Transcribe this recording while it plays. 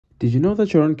Did you know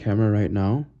that you're on camera right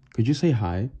now? Could you say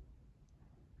hi?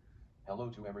 Hello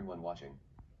to everyone watching.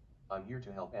 I'm here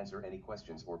to help answer any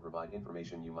questions or provide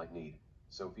information you might need,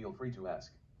 so feel free to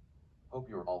ask. Hope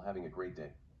you're all having a great day.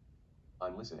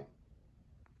 I'm listening.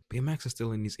 Baymax is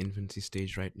still in his infancy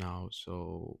stage right now,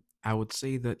 so I would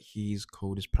say that his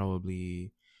code is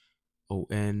probably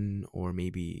ON or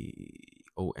maybe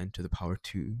ON to the power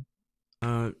 2.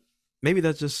 Uh, Maybe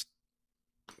that's just,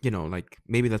 like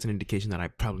maybe that's an indication that I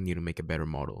probably need to make a better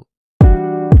model.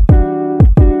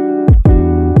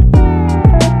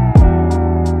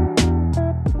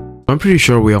 I'm pretty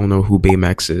sure we all know who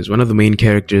Baymax is, one of the main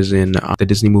characters in the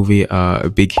Disney movie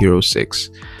Big Hero 6.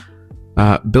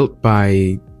 Built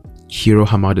by Hiro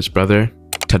Hamada's brother,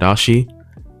 Tadashi.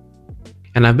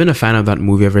 And I've been a fan of that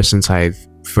movie ever since I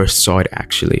first saw it,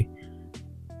 actually.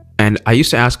 And I used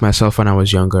to ask myself when I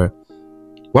was younger,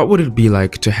 what would it be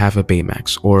like to have a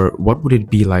Baymax? Or what would it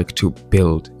be like to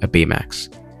build a Baymax?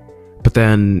 But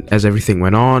then as everything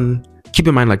went on, keep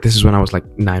in mind, like, this is when I was like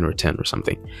 9 or 10 or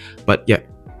something. But yeah,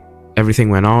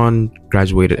 everything went on,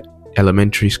 graduated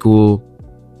elementary school,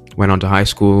 went on to high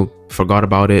school, forgot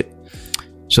about it.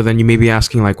 So then you may be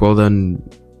asking, like, well, then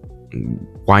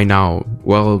why now?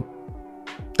 Well,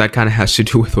 that kind of has to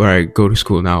do with where I go to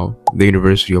school now, the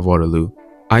University of Waterloo.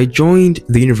 I joined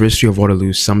the University of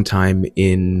Waterloo sometime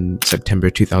in September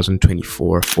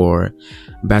 2024 for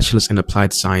Bachelor's in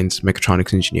Applied Science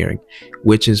Mechatronics Engineering,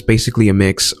 which is basically a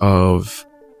mix of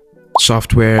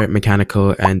software,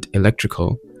 mechanical, and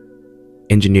electrical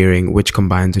engineering, which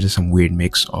combines into some weird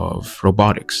mix of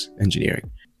robotics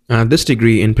engineering. This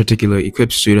degree in particular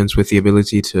equips students with the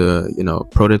ability to,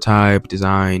 prototype,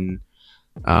 design,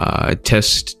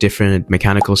 test different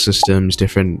mechanical systems,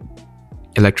 different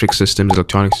electric systems,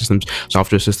 electronic systems,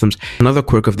 software systems. Another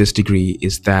quirk of this degree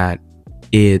is that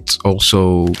it's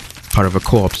also part of a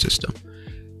co-op system.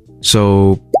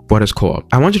 So what is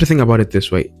co-op? I want you to think about it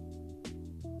this way.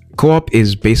 Co-op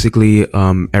is basically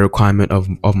a requirement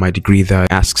of my degree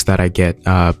that asks that I get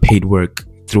paid work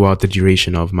throughout the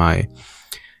duration of my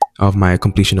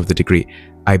completion of the degree.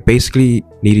 I basically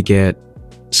need to get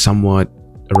somewhat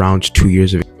around 2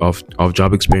 years of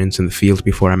job experience in the field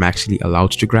before I'm actually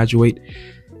allowed to graduate.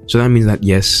 So that means that,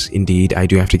 yes, indeed, I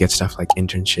do have to get stuff like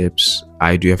internships.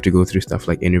 I do have to go through stuff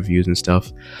like interviews and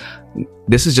stuff.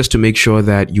 This is just to make sure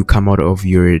that you come out of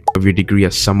your degree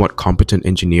as somewhat competent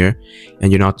engineer,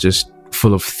 and you're not just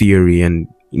full of theory and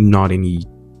not any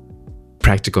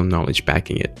practical knowledge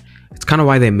backing it. It's kind of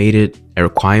why they made it a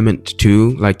requirement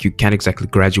too. Like, you can't exactly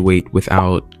graduate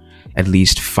without at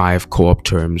least 5 co-op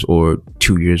terms or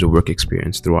 2 years of work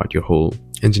experience throughout your whole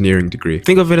engineering degree.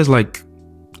 Think of it as like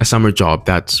a summer job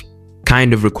that's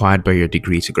kind of required by your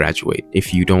degree to graduate.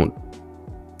 If you don't,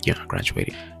 you're not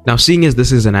graduating. Now, seeing as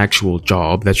this is an actual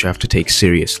job that you have to take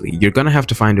seriously, you're gonna have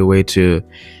to find a way to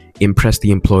impress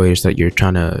the employers that you're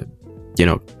trying to,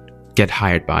 get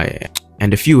hired by.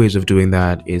 And a few ways of doing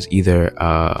that is either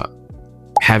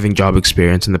having job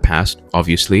experience in the past,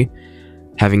 obviously,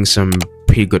 having some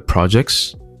pretty good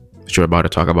projects, which we're about to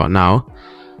talk about now,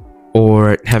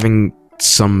 or having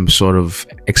some sort of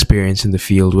experience in the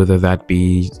field, whether that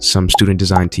be some student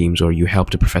design teams or you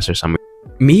helped a professor somewhere.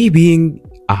 Me being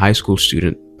a high school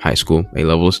student,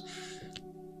 A-levels,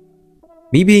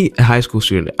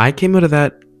 I came out of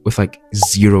that with like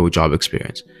 0 job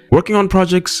experience. Working on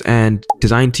projects and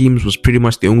design teams was pretty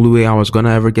much the only way I was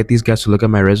gonna ever get these guys to look at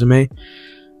my resume.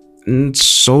 And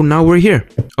so now we're here.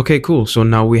 Okay, cool. So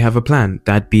now we have a plan,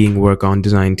 that being work on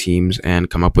design teams and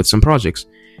come up with some projects.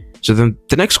 So then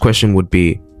the next question would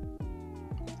be,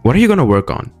 what are you going to work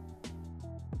on?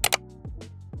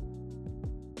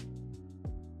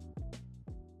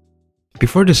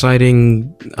 Before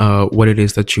deciding what it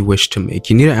is that you wish to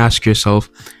make, you need to ask yourself,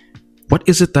 what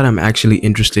is it that I'm actually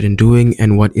interested in doing,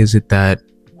 and what is it that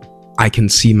I can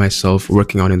see myself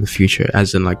working on in the future?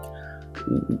 As in, like,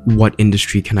 what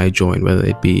industry can I join, whether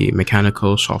it be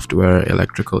mechanical, software,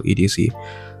 electrical, etc.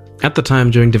 At the time,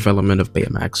 during development of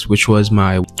Baymax, which was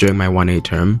during my 1A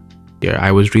term,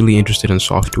 I was really interested in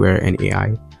software and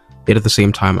AI. Yet at the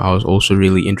same time, I was also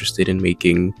really interested in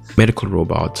making medical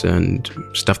robots and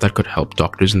stuff that could help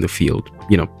doctors in the field,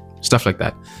 stuff like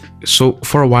that. So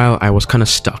for a while, I was kind of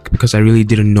stuck because I really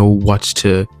didn't know what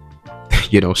to,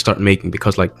 start making,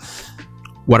 because like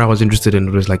what I was interested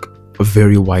in was like a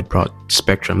very wide broad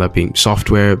spectrum, that being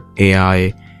software,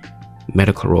 AI,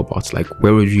 medical robots. Like,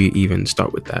 where would you even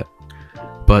start with that?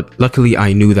 But luckily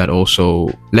I knew that also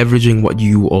leveraging what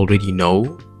you already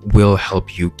know will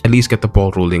help you at least get the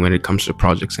ball rolling when it comes to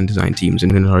projects and design teams,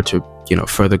 and in order to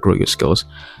further grow your skills.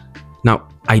 Now,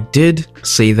 I did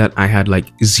say that I had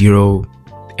like 0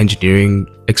 engineering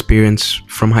experience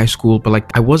from high school, but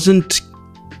like I wasn't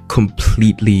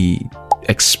completely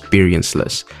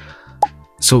experienceless.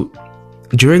 So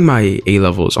during my A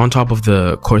levels, on top of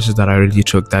the courses that I already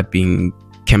took, that being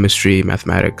chemistry,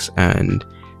 mathematics, and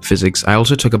physics, I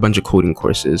also took a bunch of coding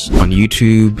courses on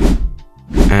YouTube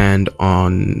and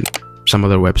on some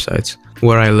other websites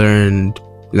where I learned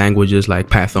languages like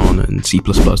Python and C++.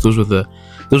 Those were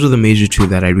the major two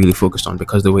that I really focused on,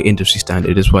 because they were industry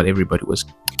standard. Is what everybody was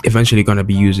eventually going to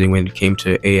be using when it came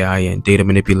to AI and data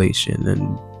manipulation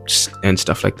and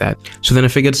stuff like that. So then I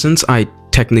figured, since I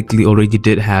technically already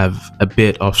did have a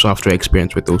bit of software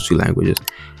experience with those two languages,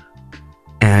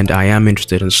 and I am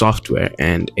interested in software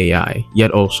and AI,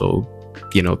 yet also,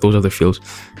 you know, those other fields,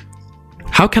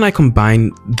 how can I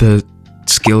combine the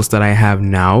skills that I have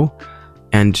now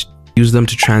and use them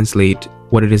to translate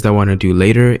what it is that I want to do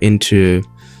later into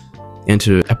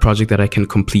a project that I can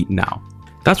complete now?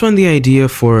 That's when the idea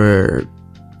for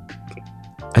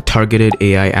a targeted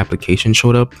AI application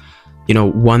showed up. You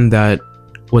know, one that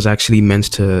was actually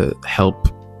meant to help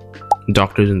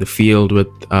doctors in the field with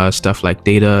stuff like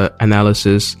data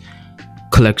analysis,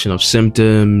 collection of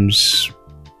symptoms,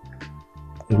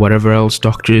 whatever else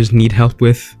doctors need help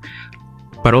with,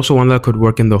 but also one that could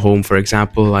work in the home. For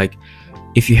example, like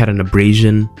if you had an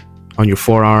abrasion on your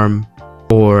forearm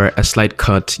or a slight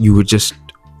cut, you would just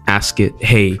ask it,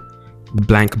 hey,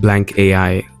 blank blank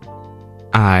AI,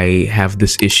 I have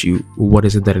this issue, what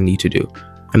is it that I need to do?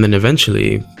 And then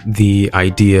eventually the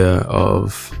idea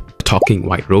of a talking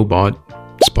white robot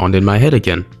spawned in my head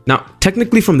again. Now,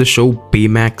 technically from the show,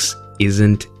 Baymax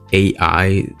isn't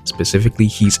AI specifically.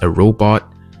 He's a robot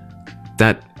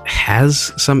that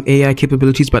has some AI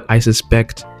capabilities, but I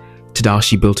suspect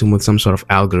Tadashi built him with some sort of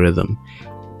algorithm.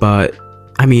 But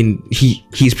I mean,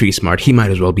 he's pretty smart. He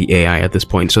might as well be AI at this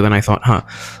point. So then I thought,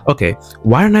 okay,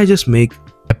 why don't I just make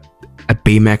a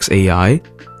Baymax AI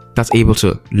that's able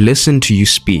to listen to you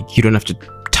speak? You don't have to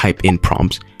type in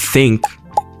prompts, think,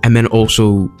 and then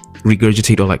also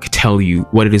regurgitate or like tell you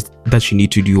what it is that you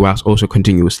need to do, whilst also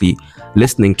continuously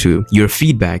listening to your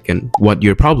feedback and what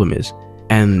your problem is.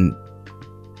 And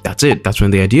that's it. That's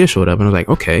when the idea showed up, and I was like,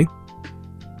 okay,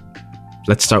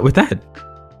 let's start with that.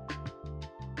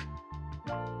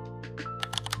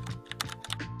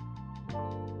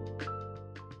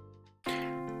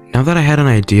 Now that I had an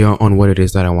idea on what it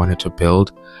is that I wanted to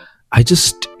build, I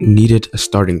just needed a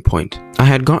starting point. I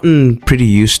had gotten pretty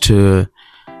used to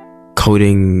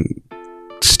coding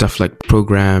stuff like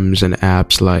programs and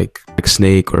apps like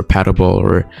Snake or Paddleball,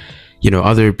 or, you know,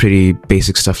 other pretty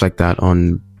basic stuff like that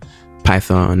on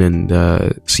Python and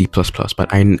C++,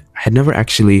 but I had never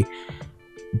actually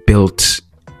built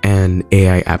an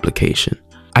AI application.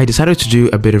 I decided to do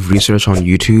a bit of research on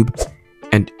YouTube,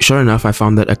 and sure enough, I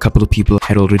found that a couple of people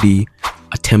had already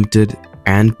attempted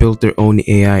and built their own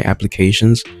AI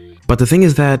applications. But the thing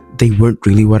is that they weren't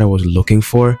really what I was looking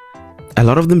for. A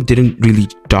lot of them didn't really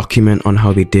document on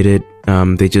how they did it.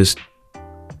 They just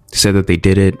said that they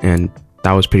did it, and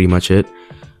that was pretty much it.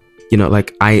 You know,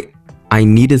 like I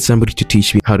needed somebody to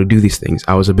teach me how to do these things.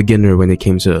 I was a beginner when it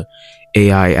came to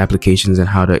AI applications and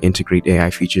how to integrate AI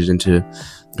features into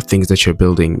things that you're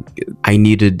building. I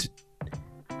needed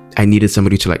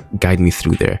somebody to like guide me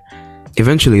through there.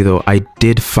 Eventually though, I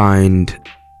did find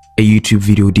a YouTube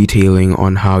video detailing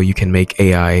on how you can make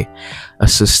AI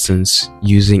assistants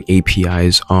using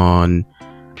APIs on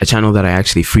a channel that I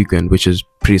actually frequent, which is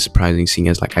pretty surprising seeing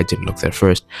as like I didn't look there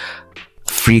first.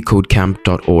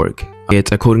 freecodecamp.org.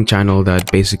 It's a coding channel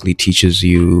that basically teaches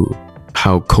you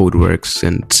how code works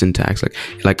and syntax,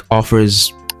 like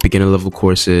offers beginner level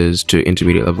courses to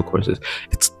intermediate level courses.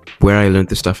 It's where I learned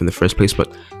this stuff in the first place.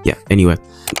 But yeah, anyway,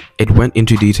 it went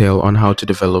into detail on how to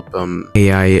develop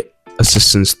AI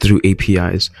assistance through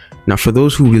APIs. Now, for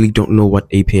those who really don't know what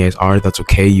APIs are, that's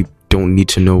okay. You don't need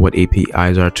to know what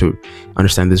APIs are to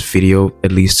understand this video,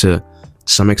 at least to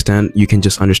some extent. You can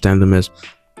just understand them as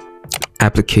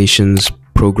applications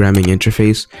programming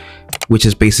interface, which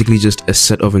is basically just a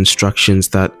set of instructions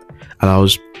that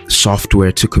allows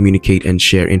software to communicate and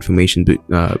share information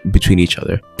between each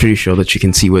other. Pretty sure that you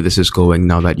can see where this is going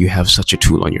now that you have such a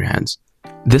tool on your hands.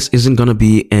 This isn't going to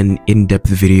be an in-depth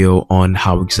video on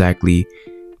how exactly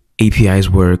APIs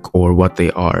work or what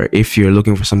they are. If you're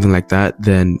looking for something like that,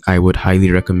 then I would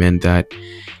highly recommend that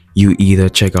you either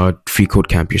check out Free Code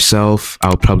Camp yourself.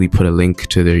 I'll probably put a link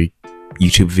to their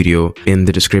YouTube video in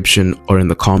the description or in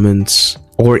the comments.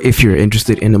 Or if you're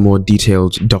interested in a more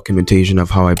detailed documentation of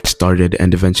how I started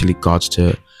and eventually got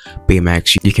to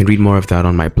Baymax, you can read more of that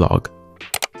on my blog.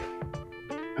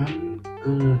 I'm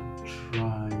gonna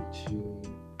try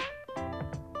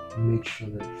to make sure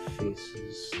that it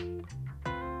faces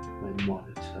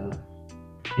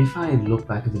if I look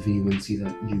back at the video and see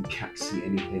that you can't see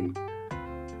anything,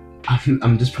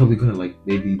 I'm just probably gonna like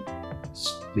maybe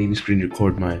screen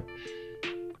record my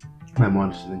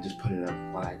monitor and then just put it up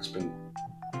while I explain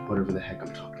whatever the heck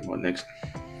I'm talking about next.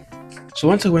 So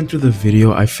once I went through the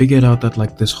video, I figured out that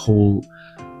like this whole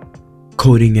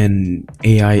coding and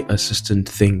AI assistant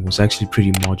thing was actually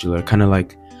pretty modular, kind of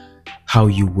like how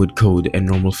you would code a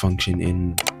normal function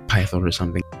in Python or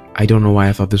something. I don't know why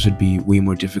I thought this would be way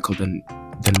more difficult than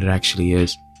it actually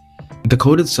is. The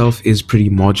code itself is pretty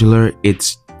modular.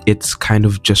 It's kind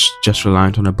of just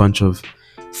reliant on a bunch of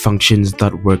functions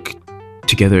that work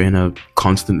together in a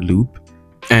constant loop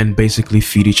and basically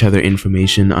feed each other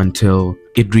information until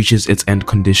it reaches its end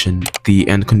condition. The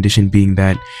end condition being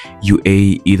that you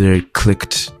either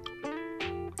clicked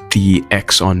the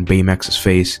X on Baymax's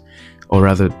face, or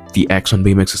rather the X on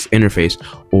Baymax's interface,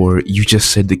 or you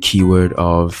just said the keyword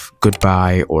of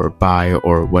goodbye or bye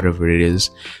or whatever it is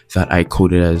that I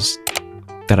coded as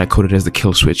the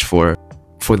kill switch for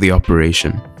the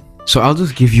operation. So I'll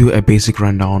just give you a basic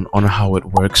rundown on how it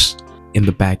works in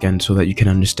the back end so that you can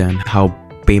understand how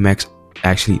Baymax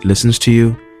actually listens to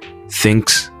you,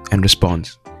 thinks, and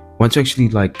responds. Once you actually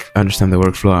like understand the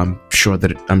workflow,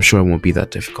 I'm sure it won't be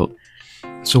that difficult.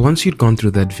 So once you'd gone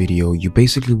through that video, you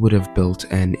basically would have built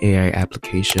an AI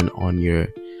application on your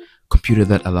computer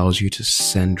that allows you to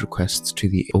send requests to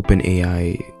the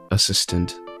OpenAI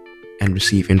assistant and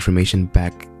receive information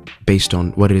back based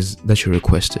on what it is that you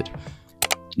requested.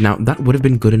 Now, that would have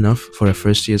been good enough for a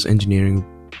first year's engineering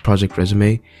project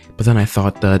resume, but then I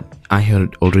thought that I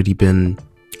had already been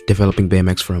developing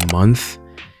Baymax for a month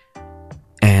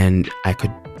and I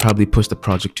could probably push the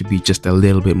project to be just a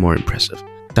little bit more impressive.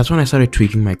 That's when I started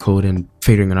tweaking my code and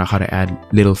figuring out how to add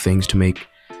little things to make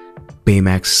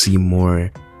Baymax seem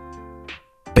more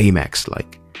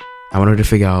Baymax-like. I wanted to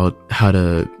figure out how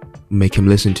to make him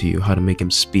listen to you, how to make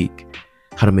him speak,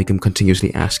 how to make him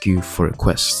continuously ask you for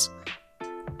requests.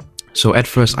 So at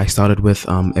first I started with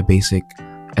a basic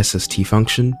SST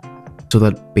function so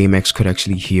that Baymax could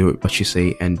actually hear what you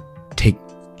say and take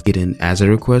it in as a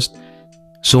request.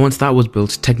 So once that was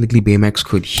built, technically Baymax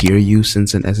could hear you,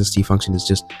 since an SST function is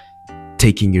just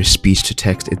taking your speech to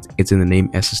text. It's in the name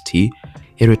SST.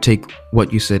 It would take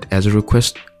what you said as a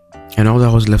request, and all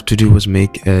that was left to do was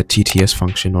make a TTS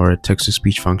function, or a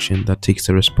text-to-speech function, that takes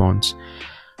the response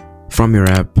from your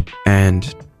app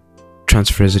and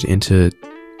transfers it into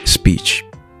speech.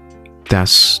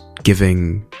 That's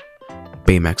giving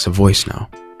Baymax a voice now.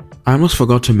 I almost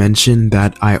forgot to mention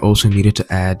that I also needed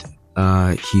to add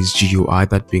his GUI,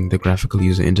 that being the graphical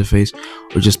user interface,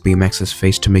 or just Baymax's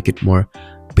face, to make it more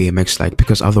Baymax-like,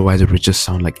 because otherwise it would just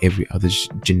sound like every other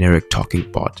generic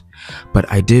talking bot.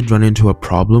 But I did run into a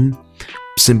problem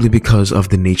simply because of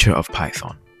the nature of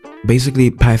Python. Basically,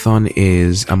 Python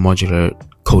is a modular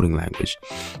coding language,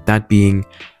 that being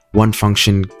one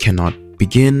function cannot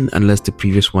begin unless the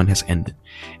previous one has ended,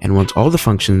 and once all the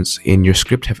functions in your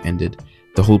script have ended,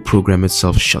 the whole program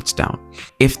itself shuts down.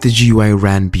 If the GUI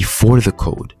ran before the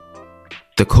code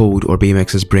or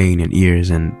Baymax's brain and ears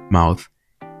and mouth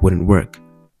wouldn't work.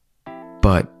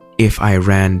 But if I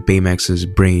ran Baymax's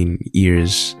brain,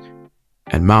 ears,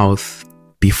 and mouth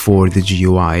before the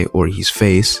GUI or his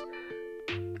face,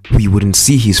 we wouldn't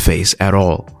see his face at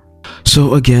all.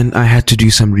 So again, I had to do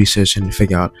some research and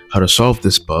figure out how to solve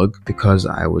this bug, because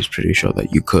I was pretty sure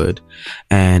that you could.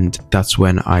 And that's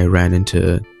when I ran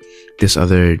into this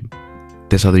other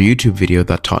YouTube video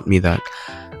that taught me that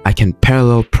I can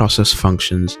parallel process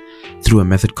functions through a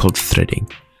method called threading.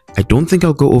 I don't think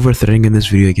I'll go over threading in this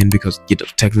video again, because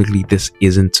technically this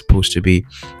isn't supposed to be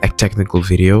a technical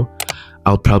video.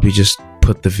 I'll probably just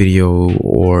put the video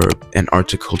or an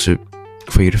article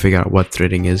for you to figure out what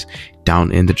threading is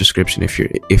down in the description if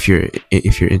you're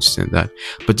interested in that.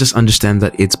 But just understand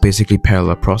that it's basically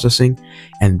parallel processing,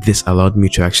 and this allowed me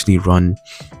to actually run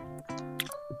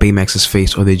Baymax's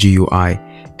face, or the GUI,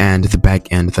 and the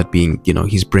back end, that being,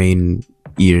 his brain,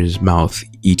 ears, mouth,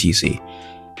 etc.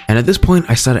 And at this point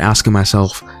I started asking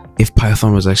myself if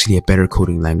Python was actually a better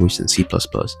coding language than C++,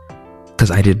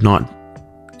 because I did not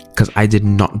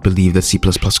believe that C++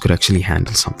 could actually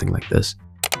handle something like this.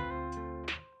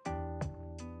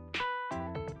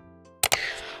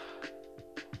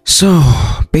 So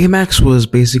Baymax was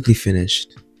basically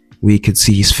finished. We could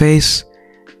see his face,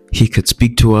 he could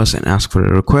speak to us and ask for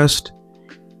a request,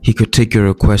 he could take your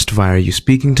request via you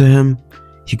speaking to him,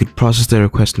 he could process the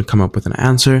request and come up with an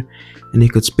answer, and he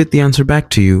could spit the answer back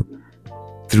to you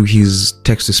through his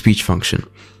text-to-speech function.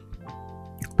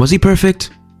 Was he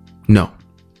perfect? No.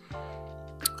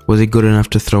 Was he good enough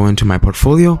to throw into my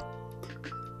portfolio?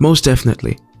 Most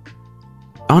definitely.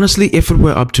 Honestly, if it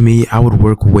were up to me, I would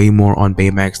work way more on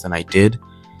Baymax than I did.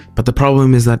 But the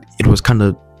problem is that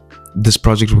this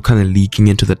project was kind of leaking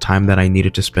into the time that I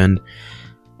needed to spend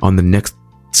on the next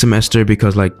semester,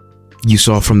 because like you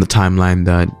saw from the timeline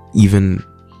that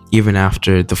even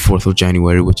after the 4th of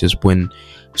January, which is when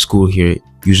school here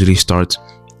usually starts,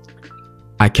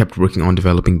 I kept working on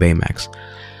developing Baymax.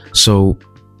 So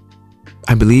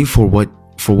I believe for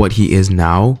what he is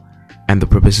now and the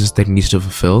purposes that he needs to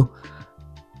fulfill,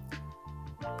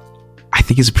 I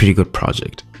think it's a pretty good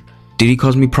project. Did he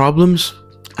cause me problems?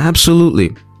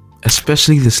 Absolutely,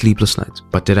 especially the sleepless nights.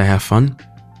 But did I have fun?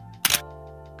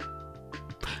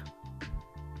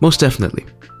 Most definitely.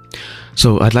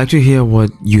 So I'd like to hear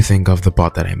what you think of the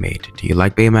bot that I made. Do you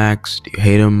like Baymax? Do you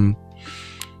hate him?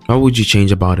 What would you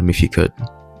change about him if you could?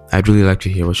 I'd really like to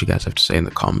hear what you guys have to say in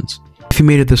the comments. If you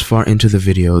made it this far into the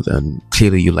video, then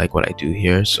clearly you like what I do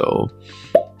here, so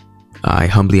I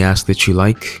humbly ask that you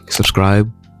like,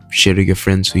 subscribe, share to your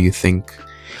friends who you think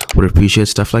would appreciate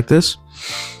stuff like this.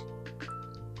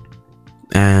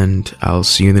 And I'll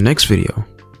see you in the next video.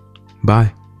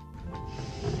 Bye.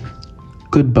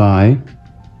 Goodbye.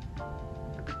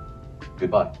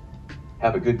 Goodbye.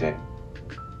 Have a good day.